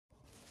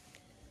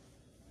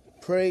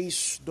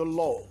Praise the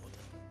Lord.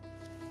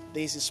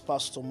 This is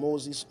Pastor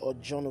Moses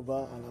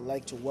Ojonova, and I'd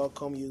like to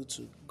welcome you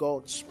to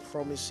God's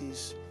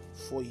promises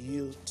for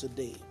you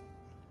today.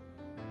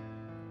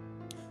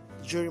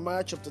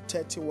 Jeremiah chapter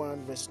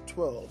 31 verse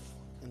 12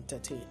 and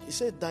 13. It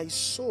said, "Thy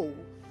soul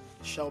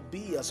shall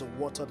be as a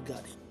watered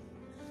garden,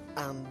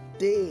 and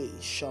they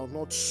shall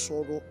not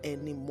sorrow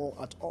any more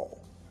at all.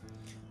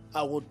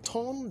 I will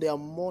turn their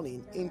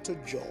mourning into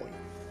joy,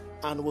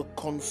 and will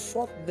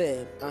comfort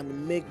them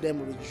and make them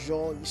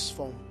rejoice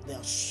from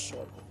their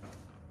sorrow."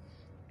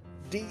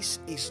 This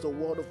is the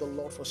word of the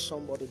Lord for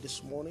somebody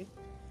this morning.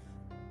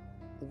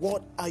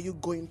 What are you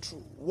going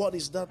through? What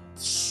is that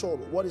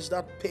sorrow? What is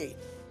that pain,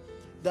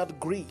 that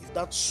grief,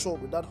 that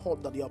sorrow, that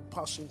hurt that you are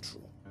passing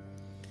through?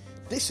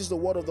 This is the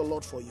word of the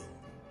Lord for you.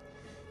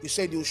 You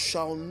said you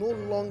shall no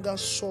longer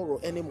sorrow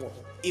anymore.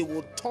 It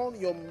will turn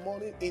your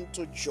mourning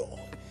into joy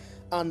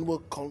and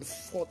will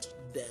comfort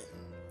them.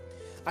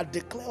 I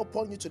declare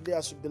upon you today,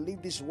 as you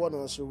believe this word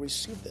and as you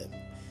receive them,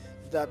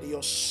 that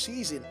your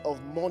season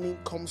of mourning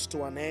comes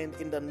to an end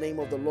in the name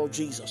of the Lord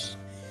Jesus.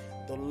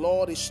 The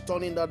Lord is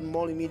turning that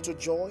mourning into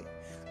joy,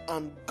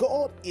 and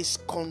God is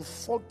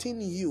comforting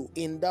you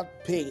in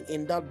that pain,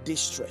 in that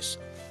distress,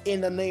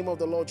 in the name of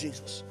the Lord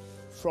Jesus.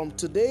 From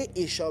today,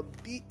 it shall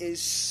be a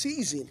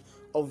season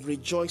of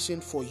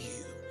rejoicing for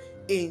you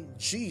in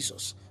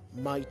Jesus'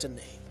 mighty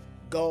name.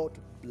 God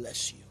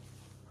bless you.